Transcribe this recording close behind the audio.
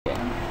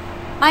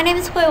My name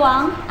is Hui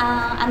Wang.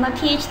 I'm a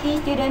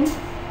PhD student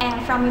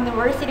and from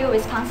University of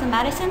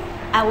Wisconsin-Madison.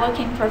 I work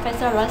in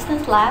Professor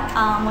Luston's lab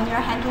on Manure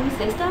handling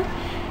system,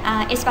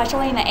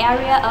 especially in the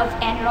area of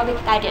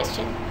anaerobic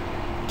digestion.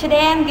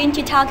 Today I'm going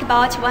to talk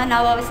about one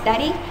of our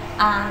study,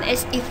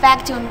 its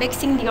effect on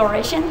mixing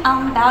duration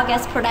on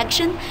biogas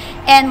production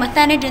and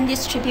methanogen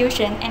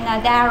distribution in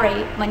a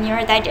dairy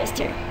manure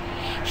digester.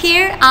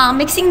 Here,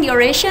 mixing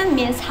duration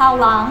means how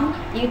long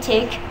you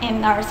take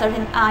in a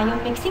certain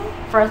you mixing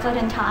for a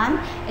certain time.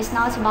 It's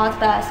not about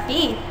the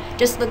speed.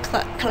 Just to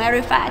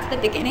clarify at the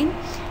beginning.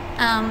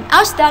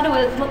 I'll start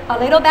with a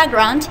little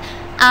background.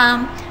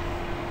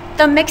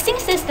 The mixing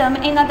system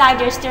in a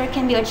digester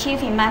can be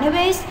achieved in many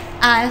ways.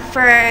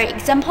 For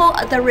example,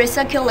 the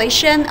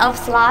recirculation of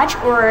sludge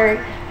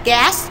or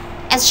gas,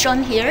 as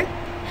shown here,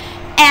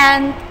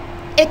 and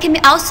it can be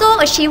also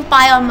achieved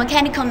by a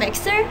mechanical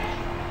mixer.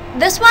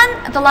 This one,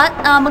 the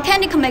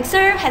mechanical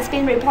mixer, has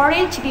been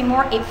reported to be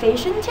more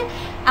efficient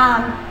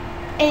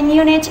in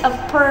unit of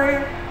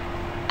per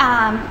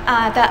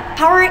the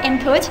power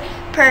input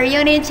per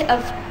unit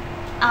of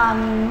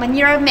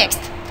manure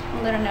mixed.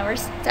 A little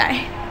nervous,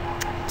 sorry.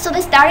 So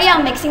the study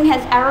on mixing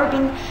has ever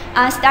been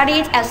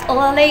studied as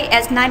early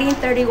as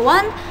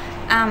 1931.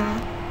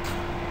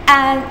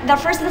 And the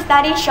first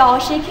study showed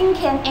shaking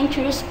can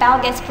increase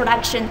biogas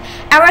production.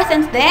 Ever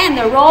since then,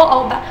 the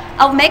role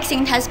of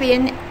mixing has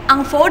been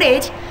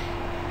unfolded.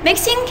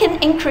 Mixing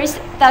can increase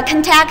the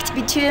contact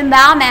between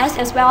biomass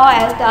as well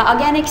as the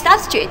organic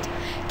substrate,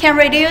 can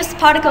reduce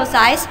particle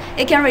size,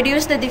 it can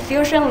reduce the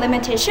diffusion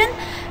limitation.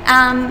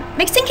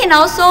 Mixing can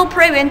also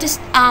prevent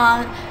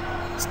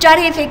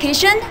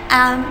stratification,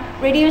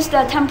 reduce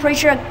the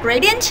temperature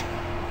gradient,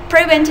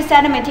 prevent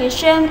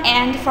sedimentation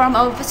and form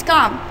of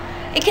scum.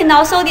 It can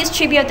also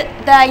distribute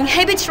the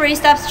inhibitory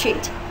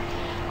substrate.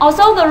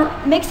 Also, the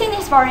mixing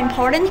is very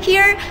important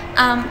here.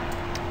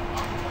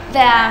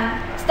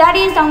 The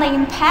studies on the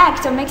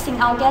impact of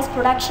mixing on gas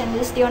production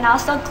is still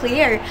not so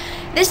clear.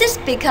 This is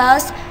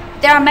because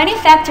there are many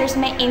factors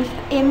may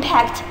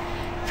impact.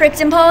 For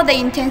example, the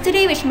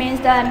intensity, which means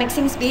the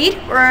mixing speed,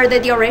 or the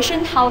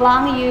duration, how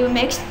long you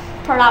mix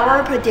per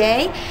hour per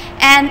day,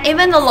 and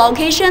even the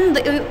location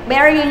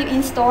where you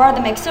install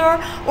the mixer,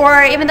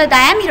 or even the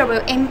diameter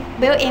will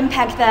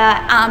impact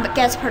the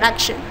gas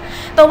production.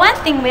 But one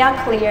thing we are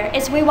clear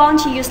is we want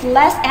to use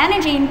less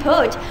energy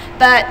input,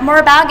 but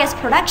more biogas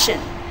production.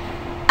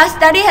 A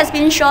study has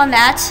been shown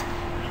that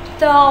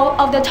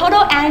of the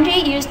total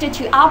energy used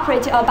to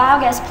operate a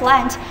biogas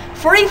plant,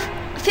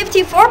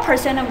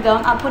 54% of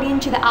them are put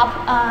into the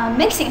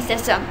mixing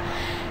system.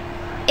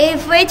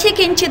 If we take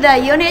into the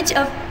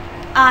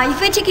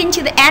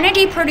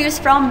energy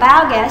produced from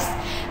biogas,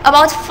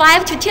 about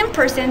 5 to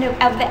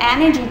 10% of the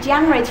energy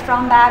generated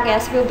from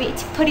biogas will be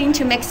put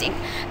into mixing.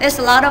 There's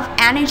a lot of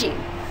energy.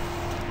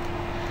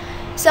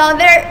 So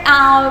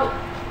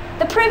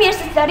the previous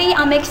study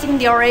on mixing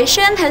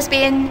duration has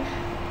been.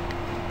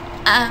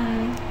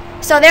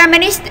 So there are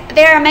many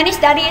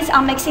studies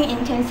on mixing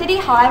intensity.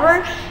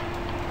 However,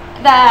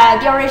 the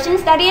duration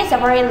studies are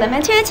very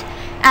limited.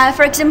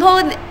 For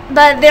example,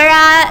 but there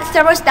are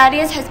several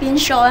studies has been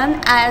shown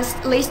as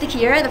listed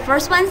here. The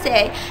first one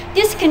say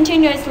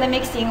discontinuously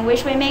mixing,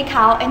 which we may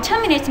call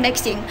intermittent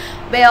mixing,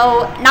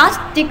 will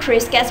not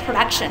decrease gas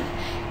production.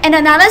 And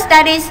another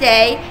study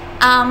say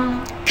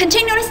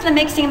continuously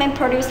mixing may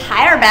produce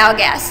higher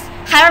biogas,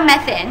 higher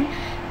methane.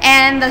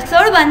 And the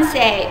third one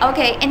say,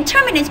 okay,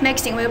 intermittent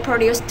mixing will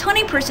produce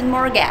 20%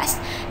 more gas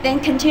than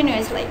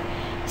continuously.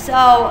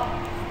 So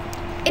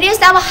it is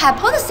our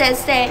hypothesis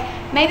say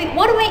maybe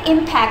what will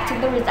impact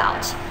the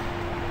result.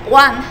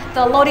 One,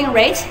 the loading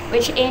rate,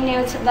 which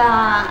denotes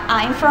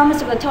the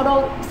informs of the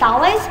total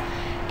solids.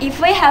 If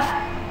we have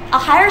a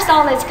higher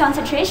solids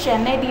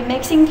concentration, maybe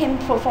mixing can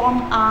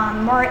perform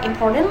more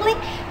importantly.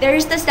 There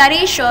is the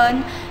study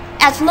shown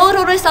at low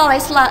total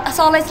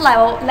solids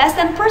level, less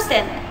than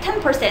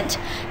 10%,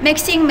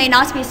 mixing may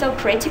not be so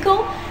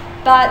critical,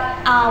 but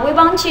we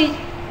want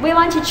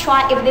to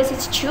try if this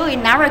is true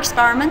in our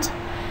experiment.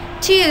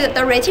 Two,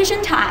 the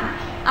rotation time.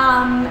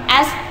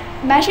 As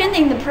mentioned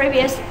in the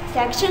previous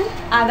section,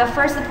 the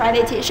first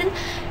presentation.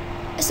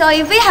 So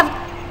if we have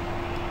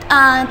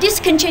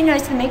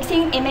discontinuous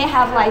mixing, it may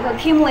have like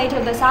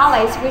accumulated the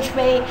solids, which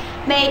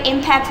may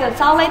impact the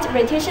solid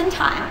rotation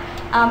time,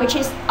 which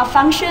is a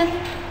function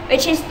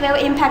which will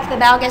impact the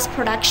biogas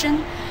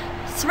production.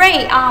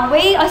 Three,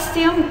 we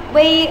assume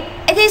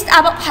it is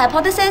our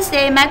hypothesis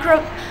the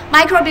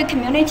microbial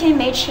community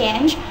may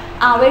change,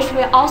 which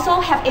will also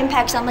have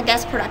impacts on the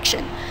gas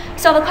production.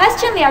 So the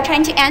question we are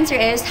trying to answer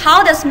is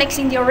how does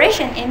mixing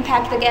duration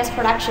impact the gas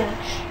production,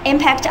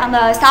 impact on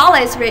the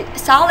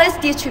solids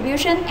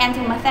distribution and the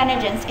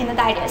methanogens in the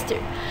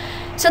digester.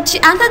 So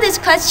to answer this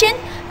question,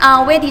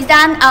 we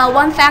designed a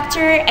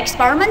one-factor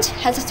experiment,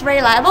 has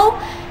 3 levels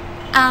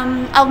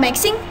of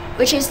mixing,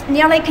 which is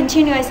nearly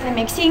continuously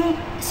mixing,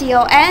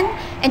 CON,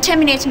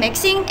 intermittent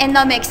mixing, and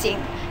no mixing.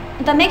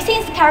 The mixing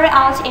is carried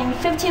out in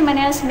 15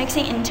 minutes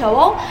mixing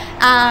interval,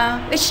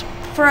 which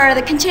for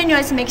the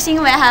continuous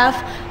mixing, we have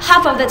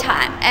half of the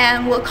time,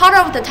 and a quarter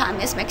of the time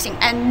is mixing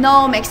and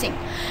no mixing.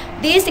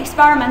 This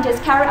experiment is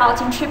carried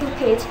out in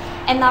triplicate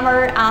in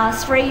our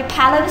 3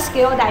 pilot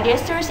scale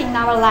digesters in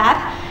our lab.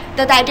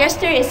 The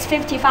digester is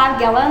 55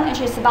 gallon, which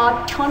is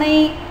about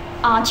 200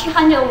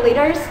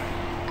 liters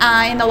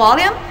in the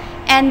volume.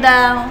 And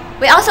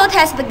we also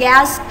test the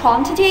gas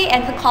quantity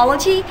and the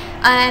quality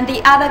and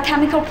the other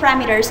chemical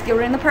parameters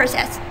during the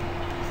process.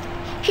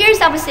 Here's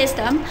our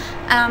system.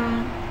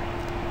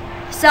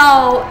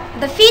 So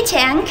the feed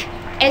tank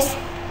is,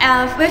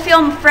 we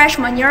fill fresh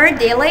manure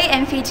daily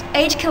and feed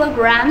 8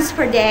 kilograms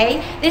per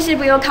day. This is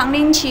will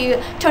counting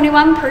to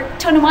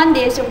 21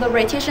 days of the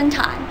rotation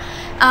time.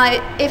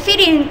 It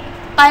feeding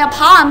by a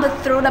pump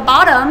through the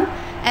bottom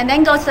and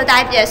then goes to the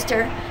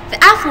digester.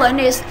 The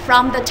effluent is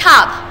from the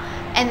top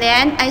and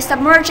then I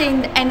submerge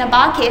in a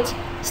bucket.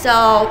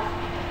 So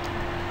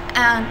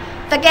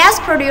the gas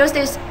produced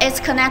is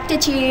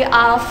connected to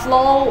a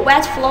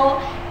wet flow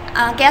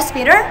gas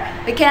meter.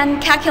 We can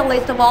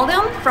calculate the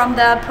volume from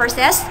the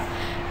process.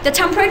 The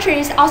temperature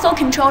is also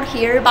controlled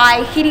here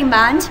by heating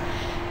band.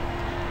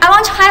 I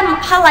want to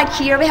highlight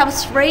here we have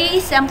 3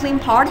 sampling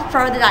parts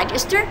for the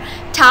digester: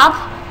 top,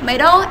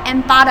 middle,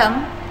 and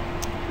bottom.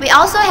 We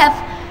also have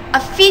a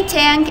feed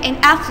tank and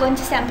effluent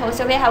sample,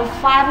 so we have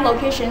 5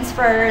 locations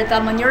for the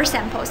manure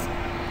samples.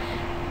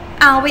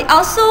 We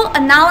also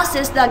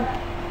analysis the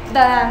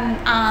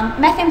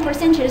methane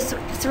percentage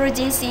through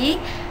GC.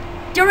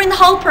 During the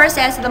whole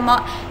process,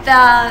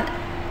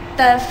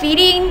 the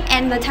feeding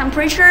and the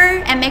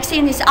temperature and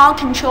mixing is all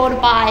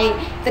controlled by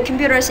the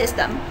computer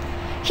system.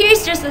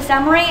 Here's just a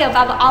summary of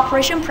our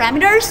operation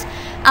parameters.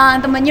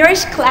 The manure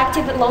is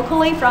collected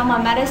locally from a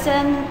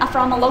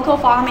local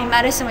farm in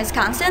Madison,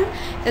 Wisconsin.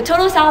 The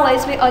total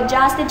solids we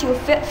adjusted to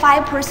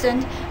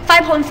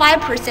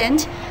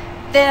 5.5%.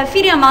 The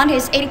feeding amount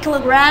is 80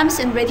 kilograms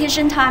and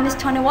rotation time is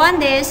 21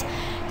 days.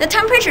 The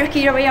temperature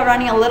here we are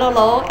running a little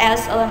low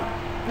as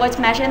what's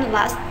mentioned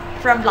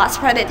from last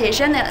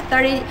presentation at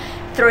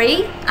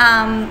 33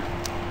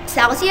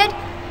 Celsius.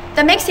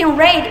 The mixing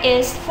rate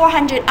is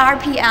 400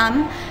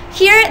 RPM.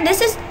 Here,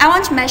 I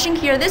want to mention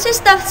here, this is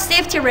the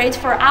safety rate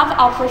for our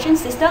operation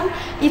system.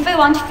 If we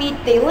want to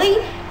feed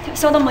daily,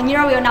 so the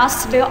manure will not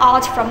spill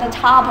out from the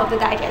top of the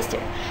digester.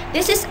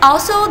 This is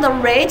also the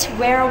rate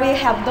where we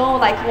have no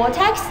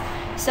vortex.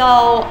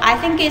 So I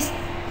think it's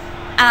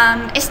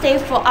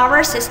safe for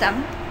our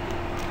system.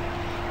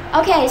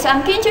 Okay, so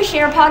I'm going to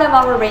share part of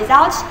our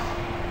results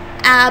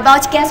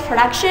about gas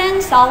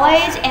production,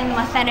 solids, and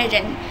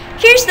Methanogen.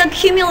 Here's the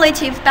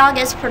cumulative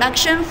biogas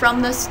production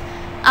from the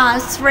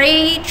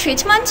 3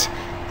 treatment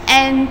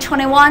and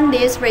 21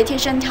 days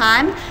rotation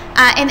time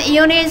in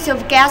units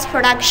of gas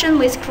production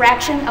with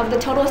correction of the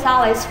total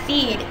solids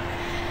feed.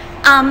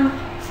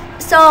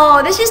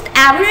 So this is the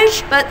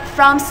average, but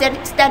from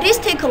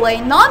statistically,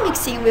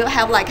 non-mixing will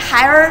have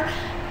higher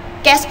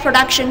gas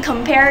production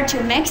compared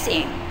to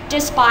mixing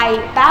just by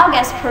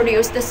biogas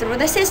produced through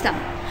the system.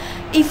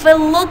 If we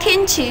look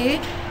into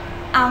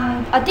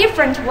a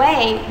different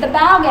way, the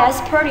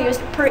biogas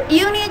produced per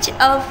unit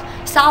of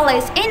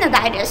solids in the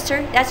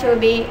digester, that will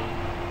be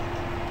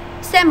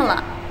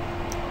similar.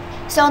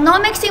 So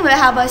non-mixing will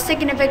have a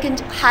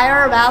significant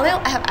higher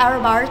value. I have error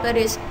bars, but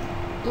it's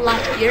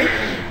light here.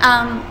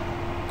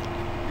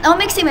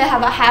 Non-mixing will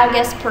have a higher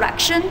gas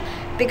production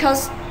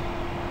because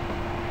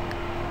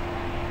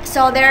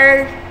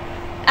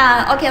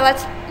okay,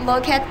 let's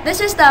look at, this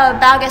is the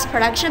biogas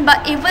production,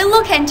 but if we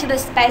look into the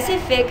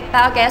specific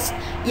biogas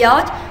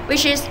yield,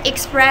 which is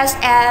expressed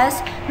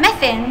as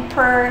methane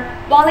per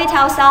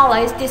volatile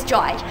solids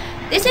destroyed.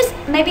 This is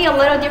maybe a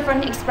little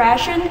different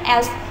expression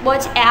as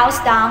what else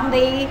down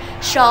they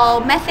show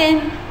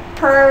methane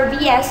per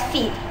VS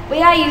feed.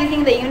 We are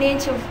using the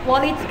unit of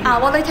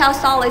volatile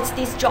solids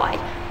destroyed,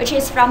 which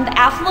is from the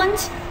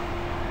effluent,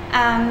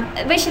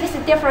 which is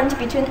the difference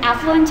between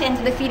effluent and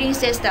the feeding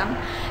system.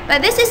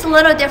 But this is a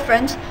little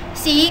different.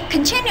 See,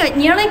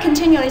 nearly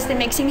continuously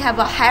mixing have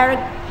a higher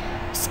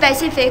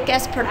specific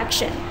gas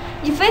production.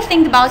 If we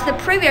think about the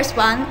previous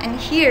one, and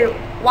here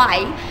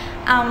why,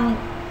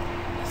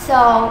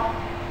 so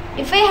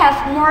if we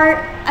have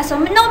more, so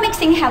no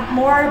mixing have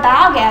more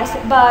biogas,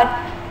 but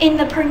in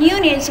the per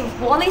unit of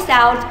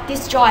volatile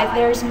destroyed,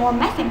 there is more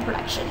methane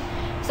production.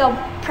 So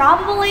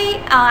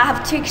probably I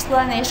have 2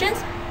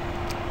 explanations.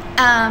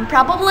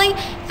 Probably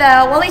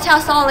the volatile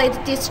solids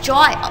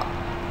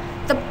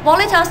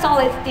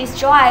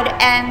destroyed,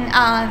 and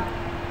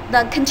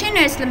the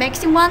continuously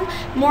mixing one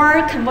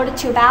more converted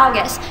to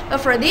biogas. But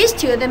for these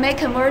two, they may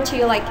convert to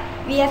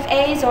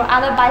VFAs or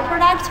other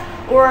byproducts,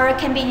 or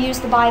can be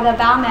used by the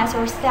biomass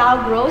or cell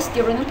growth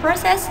during the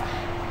process.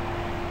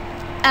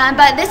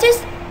 But this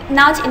is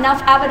not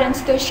enough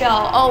evidence to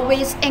show,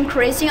 with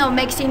increasing of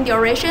mixing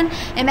duration,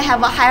 it may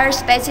have a higher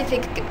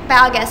specific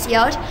biogas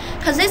yield,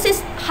 because this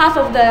is half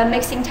of the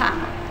mixing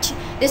time.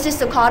 This is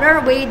the quarter.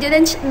 We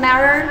didn't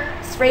measure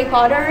 3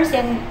 quarters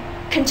and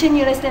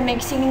continuously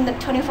mixing the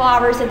 24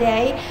 hours a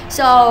day.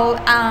 So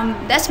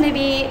that's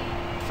maybe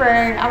for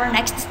our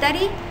next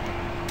study.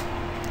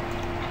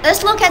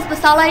 let's look at the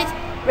solid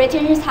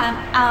retention time.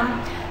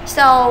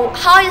 So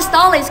how is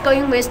solids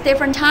going with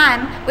different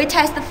time? We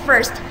test the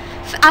first.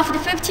 After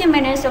 15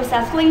 minutes of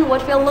settling,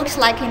 what will look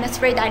like in the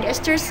 3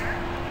 digesters.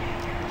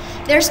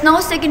 There's no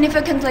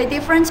significant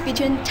difference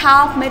between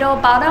top, middle,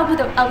 bottom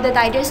of the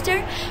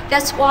digester.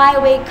 That's why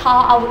we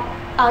call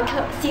our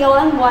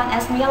CON1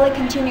 as nearly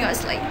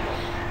continuously.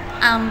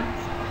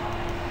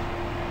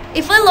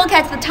 If we look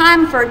at the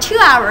time for 2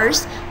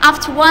 hours,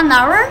 after 1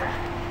 hour,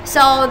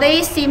 so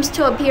they seems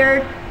to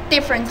appear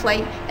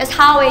differently. That's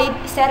how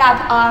we set up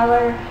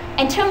our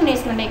and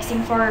terminate the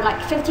mixing for like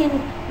 15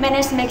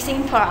 minutes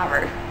mixing per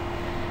hour.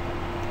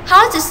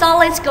 How's the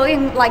solids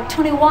going like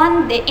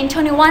 21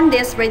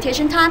 days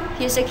rotation time?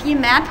 Here's a heat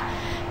map.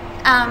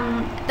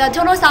 The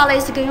total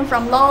solids going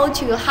from low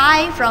to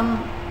high,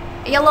 from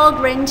yellow,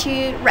 green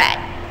to red.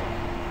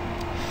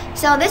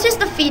 So this is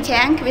the feed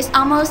tank with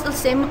almost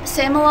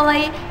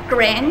similarly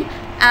green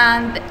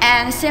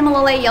and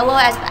similarly yellow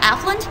as the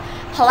effluent.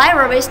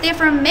 However, with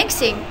different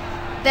mixing,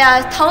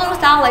 the total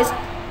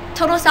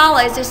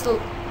solids is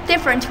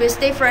different with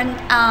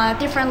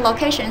different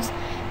locations.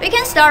 We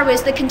can start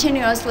with the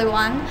continuously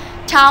one,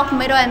 top,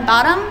 middle, and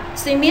bottom.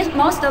 So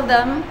most of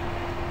them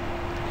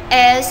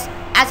is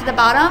at the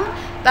bottom,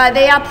 but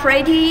they are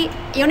pretty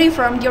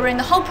uniform during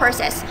the whole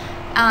process.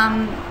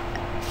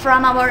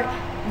 From our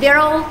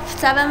 0,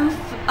 7,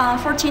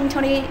 14,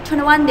 20,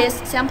 21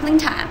 days sampling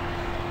time.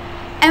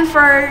 And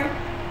for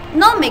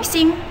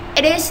non-mixing,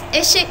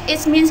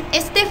 it means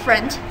it's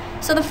different.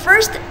 So the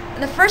first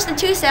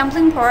 2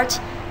 sampling parts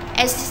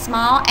is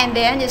small, and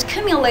then it's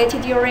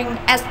accumulated during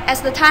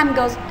as the time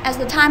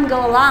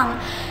go along.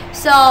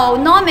 So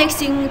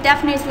non-mixing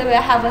definitely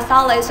will have a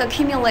solids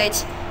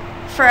accumulate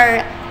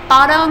for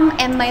bottom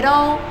and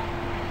middle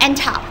and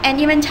top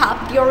and even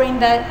top during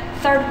the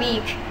 3rd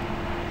week.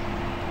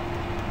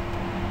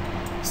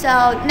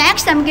 So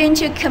next I'm going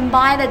to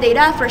combine the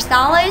data for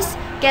solids,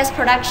 gas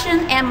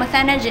production, and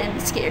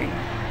methanogens here.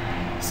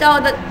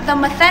 So the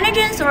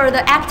methanogens, or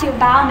the active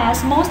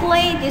biomass,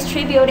 mostly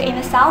distribute in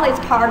the solids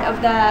part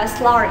of the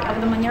slurry,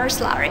 of the manure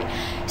slurry.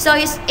 So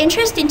it's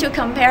interesting to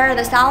compare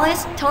the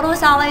solids, total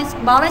solids,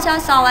 volatile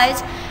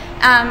solids.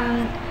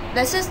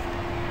 This is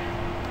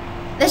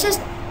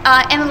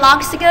in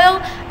log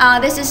scale.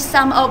 This is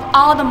some of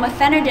all the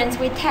methanogens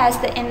we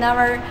test in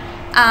our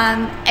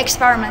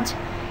experiment.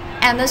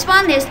 And this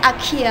one is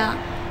archaea.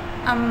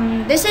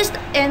 This is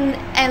in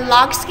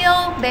log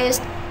scale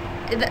based.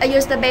 I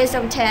use the base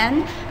of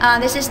 10.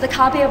 This is the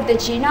copy of the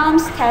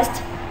genomes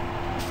test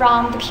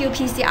from the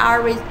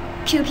qPCR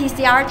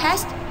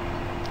test.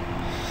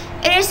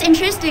 It is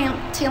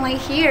interestingly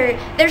here,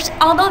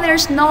 although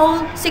there's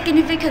no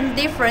significant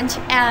difference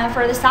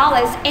for the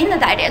solids in the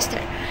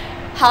digester.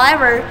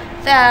 However,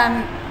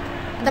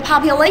 the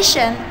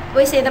population,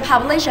 we say the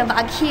population of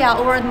archaea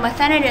or the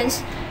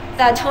methanogens,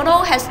 the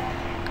total has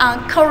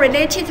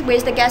correlated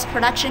with the gas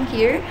production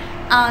here.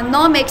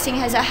 No mixing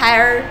has a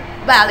higher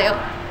value,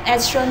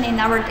 as shown in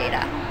our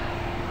data.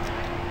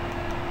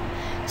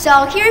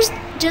 So here's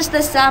just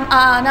the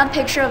another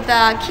picture of the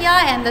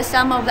archaea and the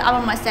sum of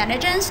our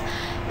methanogens.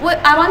 What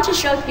I want to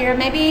show here,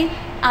 maybe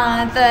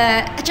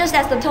just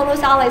as the total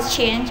solids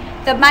change,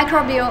 the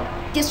microbial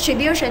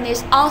distribution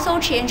is also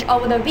changed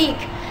over the week.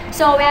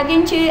 So we are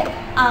going to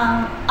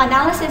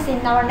analysis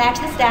in our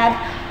next step,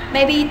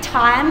 maybe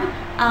time,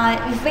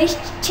 if we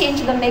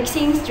change the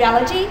mixing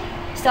strategy.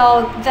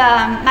 So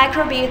the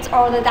microbes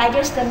or the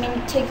digester may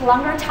take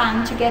longer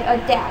time to get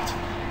adapt.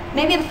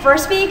 Maybe the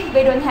first week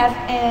we don't have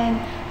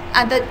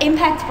the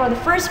impact for the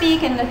first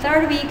week, and the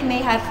 3rd week may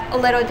have a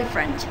little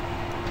different.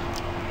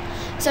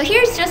 So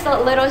here's just a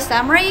little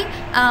summary.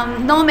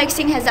 No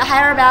mixing has a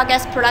higher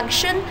biogas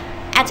production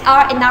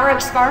in our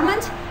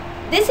experiment.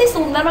 This is a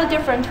little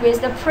different with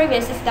the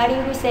previous study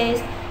who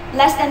says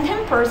less than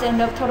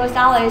 10% of total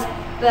solids,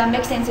 the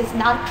mixing is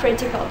not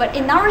critical. But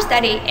in our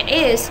study, it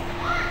is.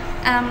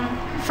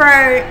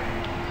 For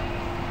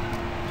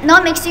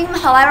non-mixing,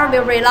 however,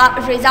 will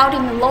result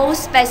in low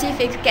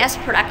specific gas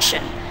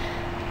production.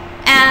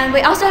 And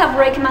we also have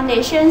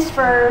recommendations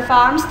for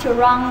farms to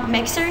run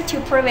mixer to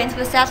prevent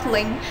the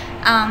settling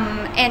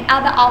and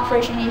other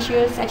operation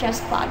issues such as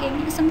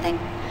clogging and something.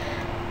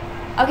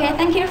 Okay,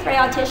 thank you for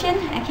your attention.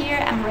 And here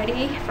I'm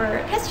ready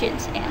for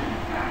questions.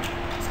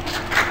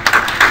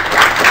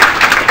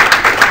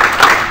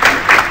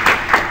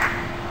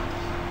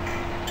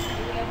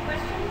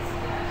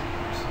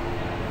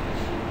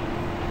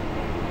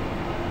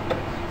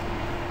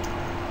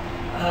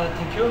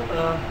 Thank you.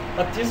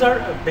 But these are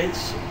batch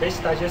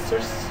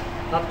digesters,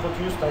 not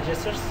continuous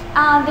digesters?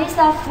 These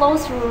are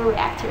flow-through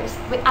reactors.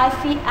 I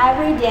feed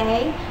every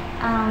day.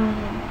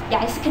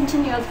 Yeah, it's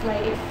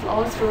continuously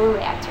flow-through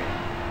reactor.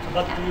 So,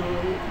 but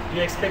do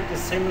you expect the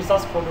same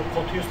results for the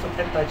continuous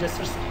fed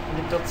digesters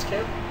in the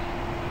scale?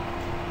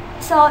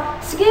 So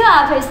scale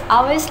up is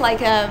always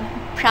like a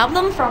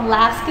problem from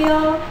lab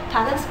scale,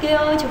 pilot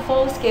scale to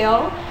full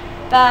scale.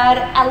 But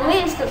at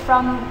least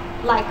from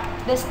like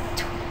this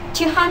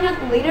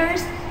 200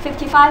 liters,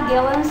 55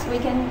 gallons, we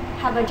can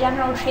have a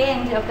general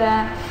change of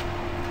the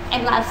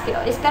and large scale.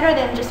 It's better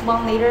than just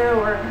 1 liter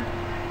or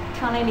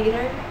 20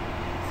 liter.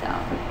 So,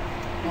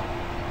 yeah.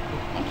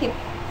 Thank you.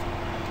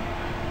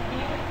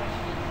 Any other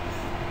questions?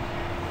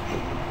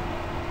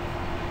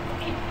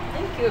 Okay,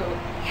 thank you.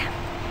 Yeah.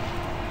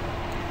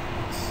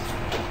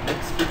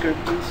 Next speaker,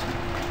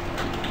 please.